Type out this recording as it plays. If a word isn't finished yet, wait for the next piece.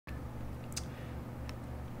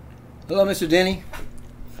Hello, Mr. Denny.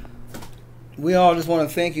 We all just want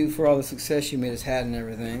to thank you for all the success you made us had and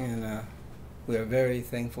everything, and we are very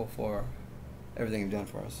thankful for everything you've done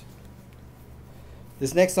for us.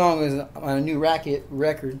 This next song is on a new Racket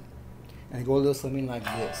record, and it goes a little something like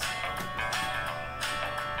this.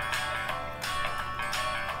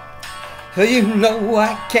 You know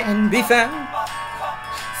I can be found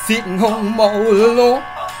sitting home all alone.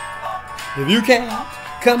 If you can't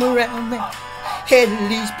come around me, at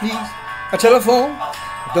least please a telephone.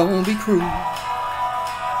 Don't be cruel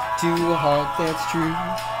to a heart that's true.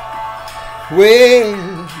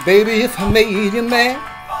 Well, baby, if I made you mad,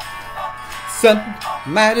 something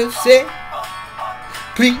might have said,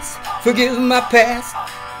 please forgive my past.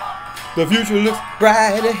 The future looks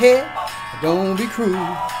bright ahead. Don't be cruel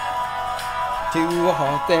to a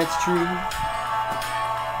heart that's true.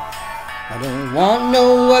 I don't want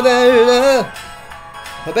no other love,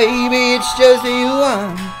 but baby, it's just you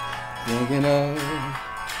I'm thinking of.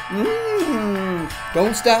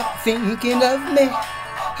 Don't stop thinking of me.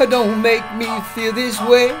 Don't make me feel this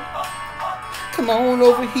way. Come on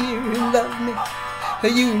over here and love me.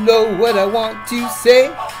 You know what I want to say.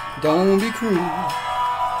 Don't be cruel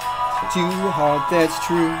to a heart that's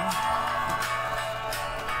true.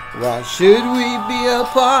 Why should we be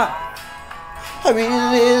apart? I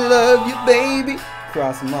really love you, baby.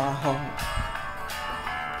 Cross my heart.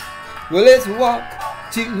 Well, let's walk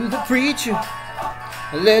to the preacher.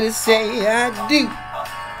 Let it say I do.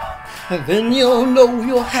 And then you'll know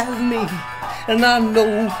you'll have me. And I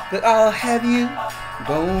know that I'll have you.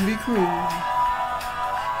 Don't be cruel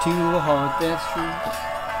to a heart that's true.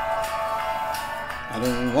 I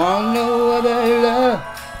don't want no other love.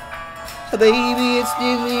 Baby, it's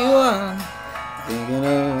still you I'm thinking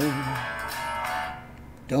of.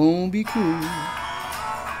 Don't be cruel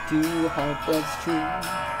to a heart that's true.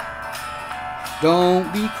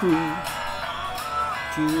 Don't be cruel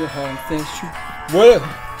to a heart that's true. Well,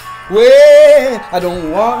 I don't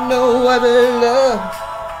want no other love.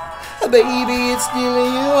 Baby, it's still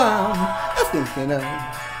you I'm thinking of.